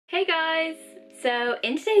Hey guys! So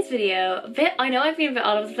in today's video, I know I've been a bit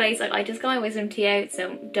all over the place, like I just got my wisdom tea out,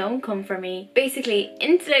 so don't come for me. Basically,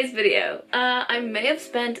 in today's video, I may have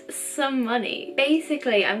spent some money.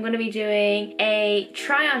 Basically, I'm going to be doing a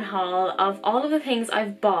try-on haul of all of the things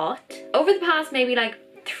I've bought over the past maybe like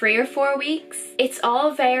 3 or 4 weeks. It's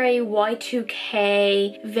all very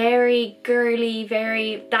Y2K, very girly,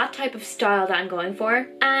 very that type of style that I'm going for.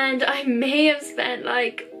 And I may have spent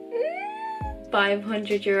like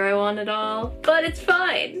 €500 on it all, but it's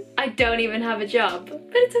fine. I don't even have a job, but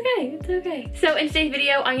it's okay, it's okay. So in today's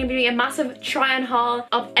video, I'm gonna be doing a massive try on haul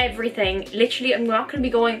of everything. Literally, I'm not gonna be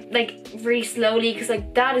going like really slowly because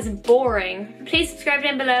like that is boring. Please subscribe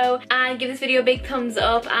down below and give this video a big thumbs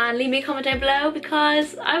up and leave me a comment down below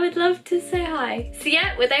because I would love to say hi. So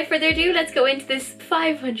yeah, without further ado, let's go into this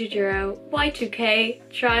 €500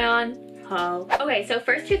 Y2K try on haul. Okay, so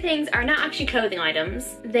first two things are not actually clothing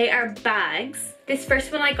items. They are bags. This first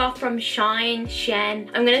one I got from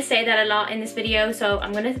SHEIN. I'm gonna say that a lot in this video, so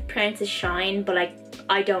I'm gonna pronounce it SHEIN, but like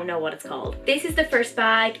I don't know what it's called. This is the first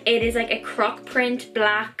bag. It is like a croc print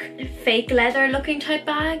black fake leather looking type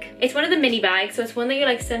bag. It's one of the mini bags, so it's one that you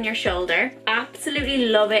like sit on your shoulder. Absolutely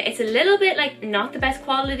love it. It's a little bit like not the best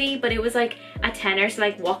quality, but it was like a tenner, so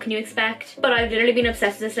like what can you expect? But I've literally been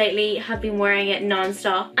obsessed with this lately, have been wearing it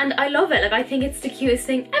non-stop, and I love it. Like I think it's the cutest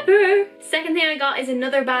thing ever. Second thing I got is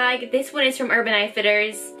another bag. This one is from Urban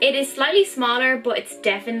Outfitters. It is slightly smaller, but it's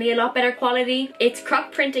definitely a lot better quality. It's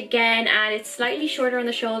croc print again, and it's slightly shorter on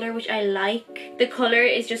the shoulder, which I like. The color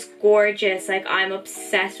is just gorgeous. Like I'm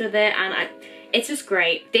obsessed with it, and it's just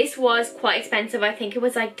great. This was quite expensive. I think it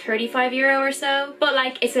was like €35 or so, but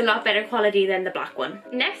like it's a lot better quality than the black one.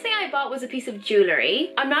 Next thing I bought was a piece of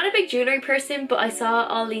jewelry. I'm not a big jewelry person, but I saw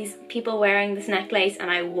all these people wearing this necklace and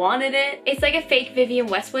I wanted it. It's like a fake Vivienne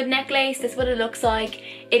Westwood necklace. This is what it looks like.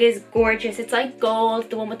 It is gorgeous. It's like gold,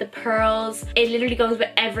 the one with the pearls. It literally goes with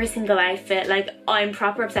every single outfit. Like I'm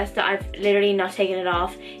proper obsessed that I've literally not taken it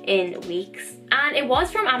off in weeks. And it was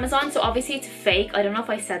from Amazon, so obviously it's fake. I don't know if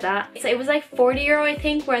I said that. So it was like €40 I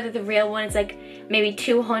think, where the real one is like maybe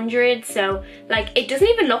 200. So like it doesn't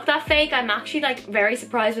even look that fake. I'm actually like very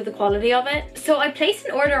surprised with the quality of it. So I placed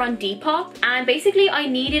an order on Depop, and basically I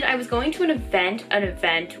was going to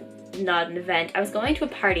I was going to a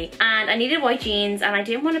party and I needed white jeans, and I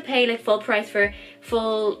didn't want to pay like full price for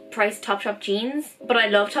full price Topshop jeans, but I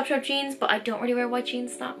love Topshop jeans, but I don't really wear white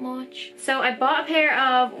jeans that much. So I bought a pair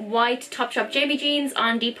of white Topshop Jamie jeans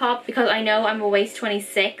on Depop because I know I'm a waist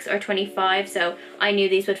 26 or 25, so I knew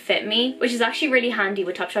these would fit me, which is actually really handy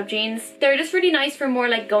with Topshop jeans. They're just really nice for more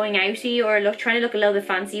like going outy or trying to look a little bit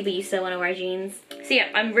fancy but you still want to wear jeans. So yeah,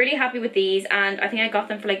 I'm really happy with these, and I think I got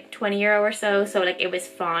them for like €20 or so, so like it was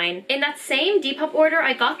fine. In that same Depop order,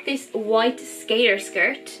 I got this white skater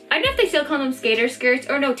skirt. I don't know if they still call them skater skirts,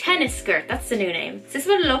 or no, tennis skirt, that's the new name. So this is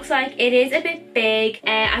what it looks like. It is a bit big.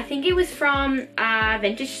 I think it was from a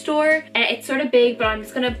vintage store. It's sort of big, but I'm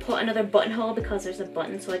just gonna put another buttonhole because there's a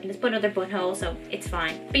button, so I can just put another buttonhole, so it's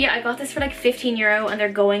fine. But yeah, I got this for like €15, and they're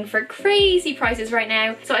going for crazy prices right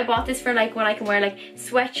now. So I bought this for like when I can wear like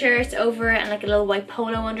sweatshirts over it and like a little white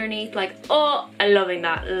polo underneath. Like, oh, I'm loving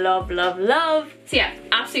that. Love, love, love. So yeah,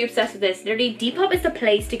 absolutely obsessed with this. Literally, Depop is the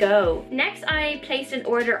place to go. Next, I placed an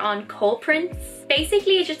order on Cole Prints.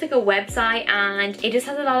 Basically, it's just like a website, and it just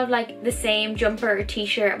has a lot of like the same jumper or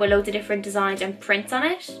t-shirt with loads of different designs and prints on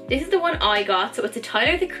it. This is the one I got, so it's a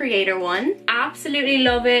Tyler the Creator one. Absolutely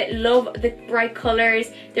love it. Love the bright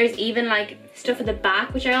colors. There's even like stuff at the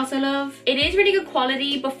back, which I also love. It is really good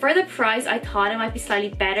quality, but for the price I thought it might be slightly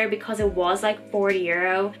better because it was like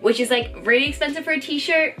 €40, which is like really expensive for a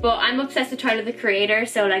t-shirt, but I'm obsessed with Tyler the Creator,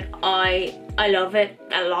 so like I love it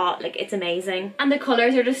a lot. Like it's amazing, and the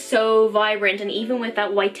colors are just so vibrant, and even with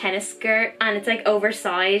that white tennis skirt, and it's like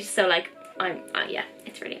oversized, so like yeah,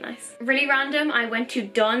 it's really nice. Really random, I went to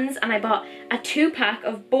Dunnes and I bought a 2-pack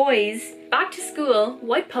of boys back to school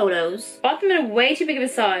white polos. Bought them in a way too big of a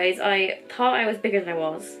size. I thought I was bigger than I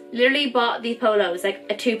was. Literally bought these polos, like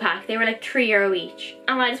a 2-pack. They were like €3 each.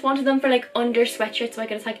 And I just wanted them for like under sweatshirts, so I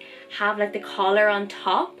could just like have like the collar on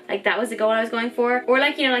top. Like that was the goal I was going for. Or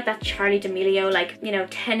like, you know, like that Charlie D'Amelio, like, you know,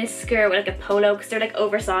 tennis skirt with like a polo, because they're like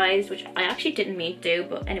oversized, which I actually didn't mean to do,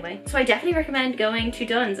 but anyway. So I definitely recommend going to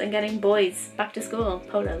Dunnes and getting boys back to school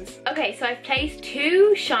polos. Okay, so I've placed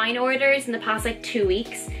 2 SHEIN orders in the past like 2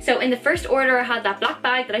 weeks. So in the first order, I had that black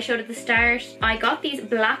bag that I showed at the start. I got these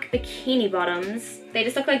black bikini bottoms. They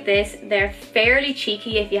just look like this. They're fairly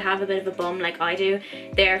cheeky if you have a bit of a bum like I do.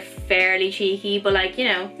 They're fairly cheeky, but like, you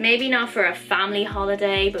know, maybe not for a family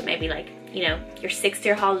holiday, but maybe like you know, your 6th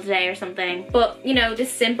year holiday or something. But, you know,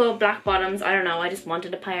 this simple black bottoms, I don't know, I just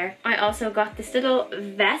wanted a pair. I also got this little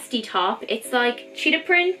vesty top. It's like cheetah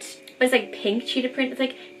print, but it's like pink cheetah print. It's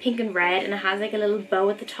like pink and red, and it has like a little bow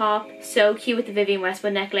at the top. So cute with the Vivienne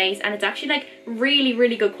Westwood necklace, and it's actually like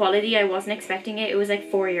really good quality. I wasn't expecting it. It was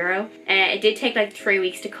like €4. It did take like 3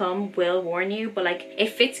 weeks to come, will warn you, but like it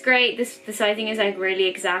fits great. The sizing is like really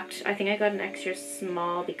exact. I think I got an extra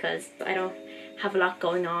small because I don't have a lot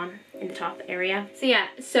going on in the top area. So yeah,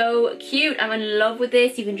 so cute. I'm in love with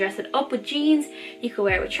this. You can dress it up with jeans. You can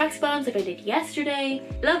wear it with tracksuit bottoms like I did yesterday.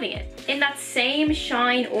 Loving it. In that same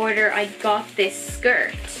Shein order, I got this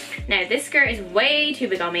skirt. Now this skirt is way too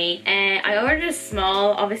big on me. I ordered a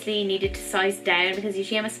small, obviously needed to size down because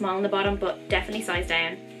usually I'm a small on the bottom, but definitely size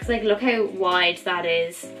down. Cause like look how wide that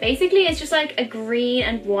is. Basically it's just like a green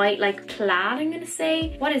and white like plaid, I'm gonna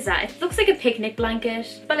say. What is that? It looks like a picnic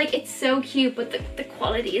blanket, but like it's so cute, but the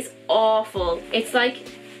quality is awful. It's like,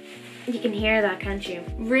 you can hear that, can't you?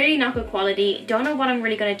 Really not good quality. Don't know what I'm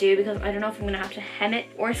really gonna do because I don't know if I'm gonna have to hem it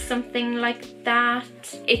or something like that.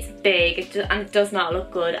 It's big and it does not look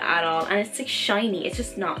good at all, and it's like shiny. It's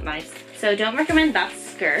just not nice. So don't recommend that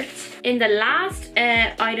skirt. In the last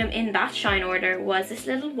item in that Shein order was this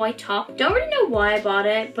little white top. Don't really know why I bought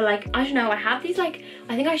it, but like, I don't know, I have these like,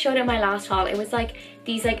 I think I showed it in my last haul. It was like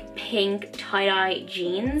these like pink tie-dye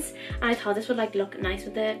jeans, and I thought this would like look nice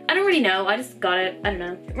with it. I don't really know, I just got it, I don't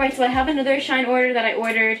know. Right, so I have another Shein order that I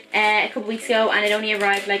ordered a couple weeks ago, and it only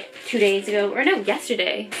arrived like 2 days ago, or no,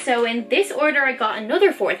 yesterday. So in this order I got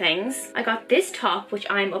another 4 things. I got this top, which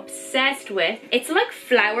I'm obsessed with. It's like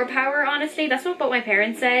flower power, honestly. That's what my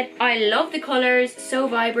parents said. I love the colors, so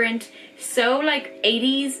vibrant, so like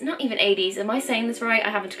 80s, not even 80s, am I saying this right? I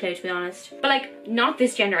haven't a clue, to be honest. But like, not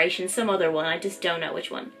this generation, some other one, I just don't know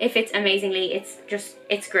which one. It fits amazingly,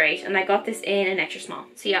 it's great, and I got this in an extra small.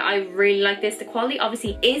 So yeah, I really like this. The quality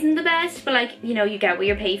obviously isn't the best, but like, you know, you get what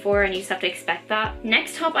you're paid for and you just have to expect that.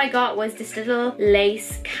 Next top I got was this little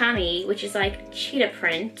lace cami, which is like cheetah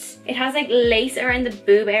print. It has like lace around the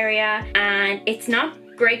boob area, and it's not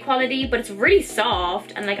great quality, but it's really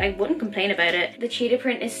soft, and like I wouldn't complain about it. The cheetah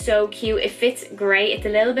print is so cute. It fits great. It's a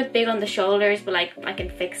little bit big on the shoulders, but like I can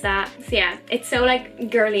fix that. So yeah, it's so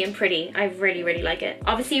like girly and pretty. I really like it.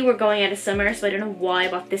 Obviously we're going out of summer, so I don't know why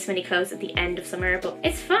I bought this many clothes at the end of summer, but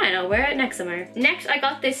it's fine. I'll wear it next summer. Next I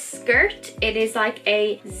got this skirt. It is like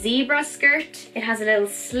a zebra skirt. It has a little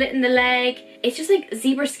slit in the leg. It's just like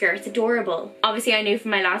zebra skirt. It's adorable. Obviously I knew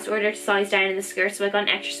from my last order to size down in the skirt, so I got an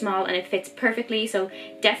extra small and it fits perfectly, so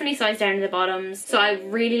definitely size down in the bottoms. So I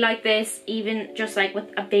really like this, even just like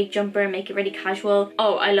with a big jumper, make it really casual.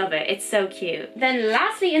 Oh, I love it. It's so cute. Then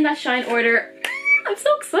lastly in that Shein order, I'm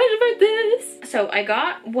so excited about this. So I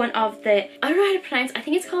got one of the, I don't know how to pronounce, I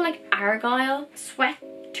think it's called like Argyle sweaters.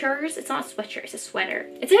 It's not a sweatshirt, it's a sweater.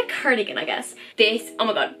 It's like a cardigan, I guess. This, oh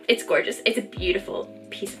my god, it's gorgeous. It's a beautiful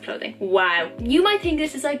piece of clothing. Wow. You might think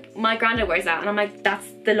this is like, my granddad wears that, and I'm like, that's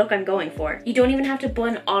the look I'm going for. You don't even have to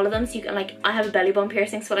bun all of them, so you can like, I have a belly button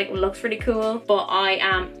piercing, so like it looks pretty cool, but I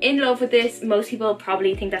am in love with this. Most people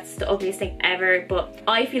probably think that's the ugliest thing ever, but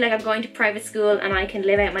I feel like I'm going to private school and I can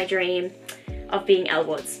live out my dream of being Elle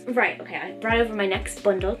Woods. Right, okay, I brought over my next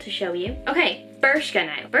bundle to show you. Okay, BERSKA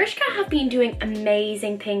now. BERSKA have been doing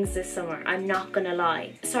amazing things this summer, I'm not gonna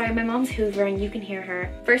lie. Sorry, my mom's hoovering, you can hear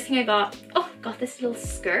her. First thing I got, got this little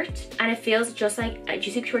skirt, and it feels just like a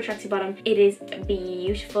juicy couture tracksuit bottom. It is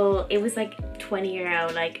beautiful. It was like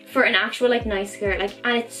 €20, like for an actual like nice skirt, like,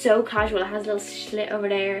 and it's so casual. It has a little slit over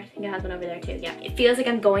there. I think it has one over there too. Yeah, it feels like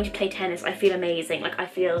I'm going to play tennis. I feel amazing. Like I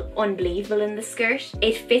feel unbelievable in the skirt.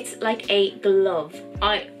 It fits like a glove.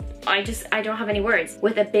 I don't have any words.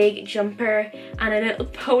 With a big jumper and a little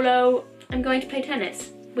polo, I'm going to play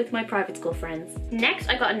tennis with my private school friends. Next,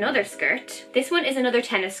 I got another skirt. This one is another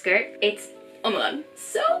tennis skirt. It's, oh my god,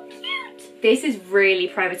 so cute. This is really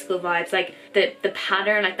private school vibes, like the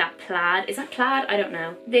pattern, like that plaid. Is that plaid? I don't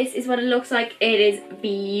know. This is what it looks like. It is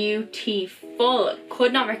beautiful.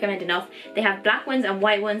 Could not recommend enough. They have black ones and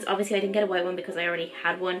white ones. Obviously I didn't get a white one because I already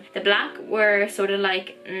had one. The black were sort of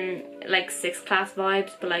like 6th class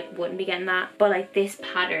vibes, but like wouldn't be getting that. But like this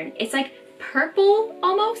pattern, it's like purple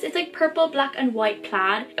almost. It's like purple, black and white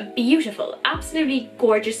plaid. Beautiful, absolutely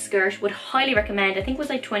gorgeous skirt. Would highly recommend. I think it was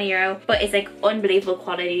like €20, but it's like unbelievable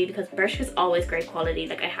quality because BERSKA is always great quality,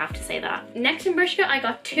 like I have to say that. Next in BERSKA I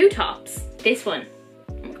got 2 tops. This one,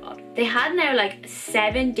 oh my god, They had now like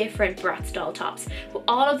 7 different Bratz doll tops with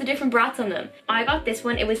all of the different Bratz on them. I got this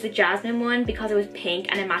one, it was the Jasmine one because it was pink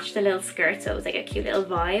and it matched the little skirt, so it was like a cute little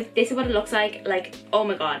vibe. This is what it looks like, oh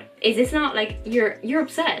my god. Is this not like, you're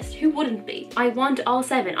obsessed? Who wouldn't be? I want all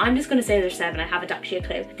 7. I'm just gonna say there's 7, I haven't actually a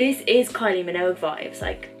clue. This is Kylie Minogue vibes,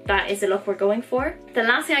 like that is the look we're going for. The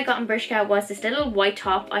last thing I got in Bershka was this little white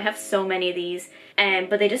top. I have so many of these,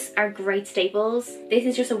 but they just are great staples. This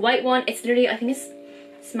is just a white one. It's literally, I think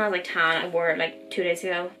it smells like tan. I wore it like 2 days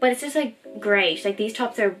ago, but it's just like great. Like these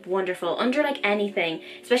tops are wonderful under like anything,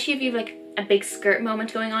 especially if you have like a big skirt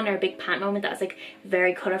moment going on or a big pant moment that's like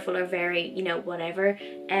very colorful or very, you know, whatever.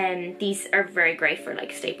 And these are very great for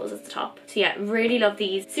like staples at the top. So yeah, really love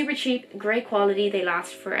these. Super cheap, great quality, they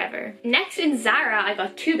last forever. Next in Zara, I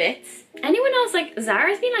got 2 bits. Anyone else, like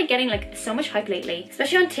Zara's been like getting like so much hype lately,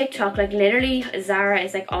 especially on TikTok. Like literally Zara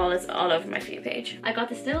is like all over my For You page. I got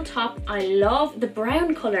this little top. I love the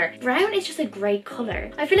brown color. Brown is just a great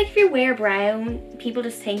color. I feel like if you wear brown, people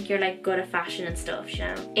just think you're like good at fashion and stuff, you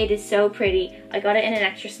know. It is so pretty. I got it in an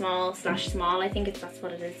extra small / small. I think that's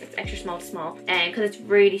what it is. It's extra small to small, and because it's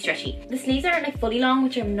really stretchy. The sleeves aren't like fully long,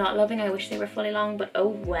 which I'm not loving. I wish they were fully long, but oh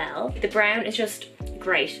well. The brown is just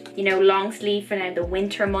great, you know, long sleeve for now the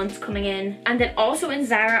winter months coming in. And then also in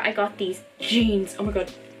Zara I got these jeans. Oh my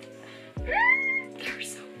god, they're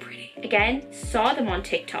so pretty. Again, saw them on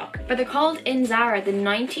TikTok, but they're called in Zara the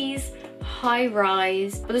 90s high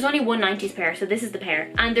rise, but there's only one 90s pair, so this is the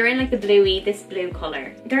pair, and they're in like the this blue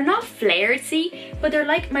color. They're not flared, see, but they're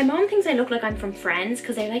like, my mom thinks I look like I'm from Friends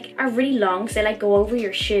because they like are really long, so they like go over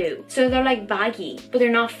your shoe, so they're like baggy, but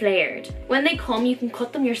they're not flared. When they come, you can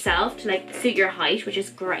cut them yourself to like suit your height, which is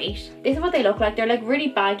great. This is what they look like. They're like really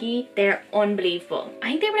baggy. They're unbelievable. I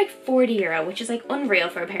think they were like €40, which is like unreal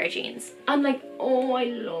for a pair of jeans. I'm like, oh, I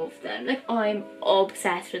love them. Like I'm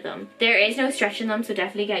obsessed with them. There is no stretch in them, so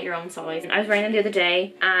definitely get your own size. I was wearing them the other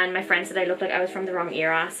day and my friend said I looked like I was from the wrong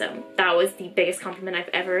era, so that was the biggest compliment I've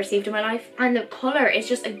ever received in my life. And the color is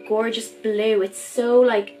just a gorgeous blue. It's so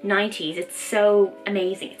like 90s. It's so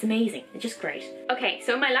amazing. It's amazing. It's just great. Okay,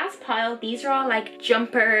 so my last pile, these are all like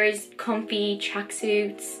jumpers, comfy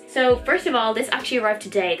tracksuits. So first of all, this actually arrived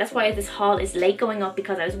today. That's why this haul is late going up,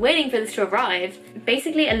 because I was waiting for this to arrive.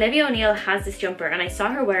 Basically, Olivia O'Neill has this jumper and I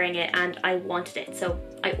saw her wearing it and I wanted it, so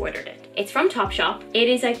I ordered it. It's from Topshop. It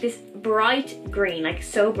is like this bright green, like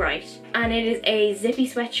so bright, and it is a zippy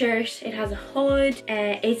sweatshirt. It has a hood.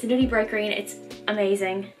 It's literally bright green. It's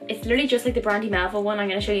amazing. It's literally just like the Brandy Melville one I'm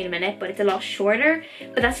going to show you in a minute, but it's a lot shorter.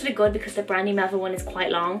 But that's really good because the Brandy Melville one is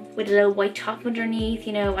quite long with a little white top underneath,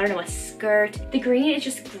 you know, I don't know, a skirt. The green is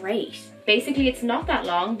just great. Basically, it's not that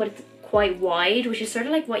long, but it's quite wide, which is sort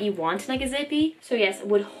of like what you want in like a zippy. So yes,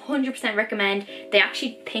 would 100% recommend. They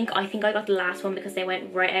actually I think I got the last one because they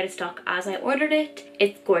went right out of stock as I ordered it.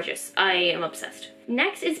 It's gorgeous. I am obsessed.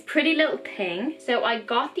 Next is Pretty Little Thing. So I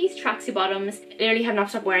got these tracksuit bottoms. Literally have not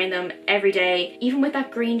stopped wearing them every day, even with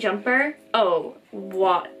that green jumper. Oh,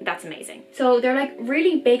 what? That's amazing. So they're like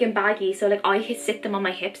really big and baggy, so like I sit them on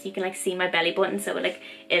my hips, you can like see my belly button, so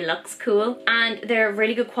it looks cool, and they're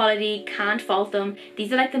really good quality. Can't fault them.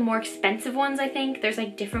 These are like the more expensive ones. I think there's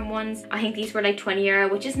like different ones. I think these were like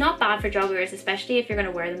 €20, which is not bad for joggers, especially if you're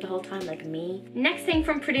gonna wear them the whole time like me. Next thing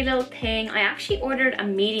from Pretty Little Thing, I actually ordered a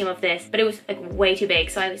medium of this, but it was like way too big,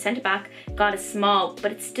 so I sent it back, got a small,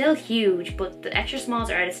 but it's still huge, but the extra smalls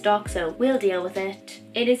are out of stock, so we'll deal with it.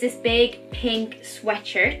 It is this big pink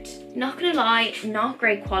sweatshirt. Not gonna lie, not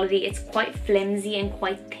great quality. It's quite flimsy and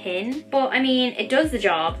quite thin, but I mean, it does the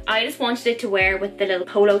job. I just wanted it to wear with the little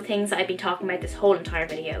polo things that I've been talking about this whole entire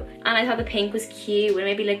video, and I thought the pink was cute, and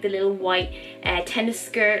maybe like the little white tennis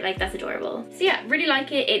skirt, like that's adorable. So yeah, really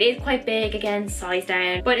like it. It is quite big, again, size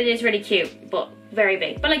down, but it is really cute, but very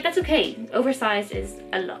big, but like that's okay. Oversized is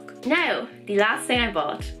a look. Now, the last thing I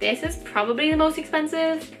bought, this is probably the most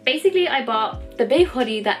expensive. Basically, I bought the big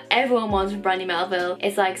hoodie that everyone wants from Brandy Melville.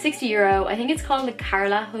 It's like €60. I think it's called the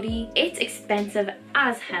Carla hoodie. It's expensive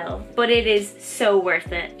as hell, but it is so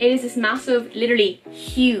worth it. It is this massive, literally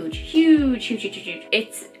huge.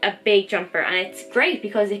 It's a big jumper, and it's great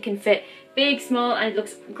because it can fit big, small, and it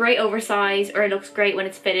looks great oversized, or it looks great when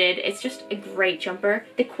it's fitted. It's just a great jumper.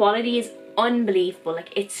 The quality is unbelievable.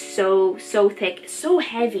 Like it's so thick, so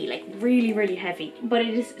heavy, like really heavy, but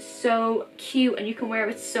it is so cute and you can wear it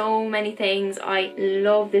with so many things. I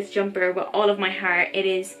love this jumper with all of my heart.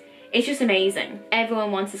 It's just amazing.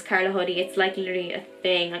 Everyone wants this Carla hoodie. It's like literally a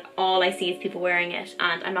thing. Like all I see is people wearing it,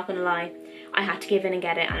 and I'm not gonna lie, I had to give in and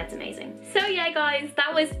get it, and it's amazing. So yeah guys,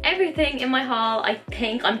 that was everything in my haul. I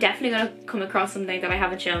think I'm definitely gonna come across something that I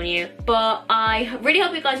haven't shown you, but I really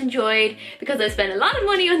hope you guys enjoyed, because I spent a lot of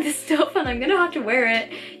money on this stuff and I'm gonna have to wear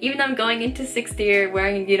it, even though I'm going into 6th year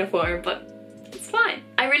wearing a uniform, but it's fine.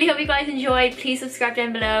 I really hope you guys enjoyed. Please subscribe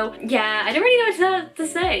down below. Yeah, I don't really know what to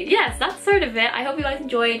say. Yes, that's sort of it. I hope you guys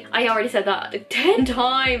enjoyed. I already said that like 10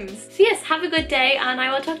 times. So yes, have a good day and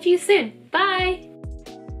I will talk to you soon. Bye!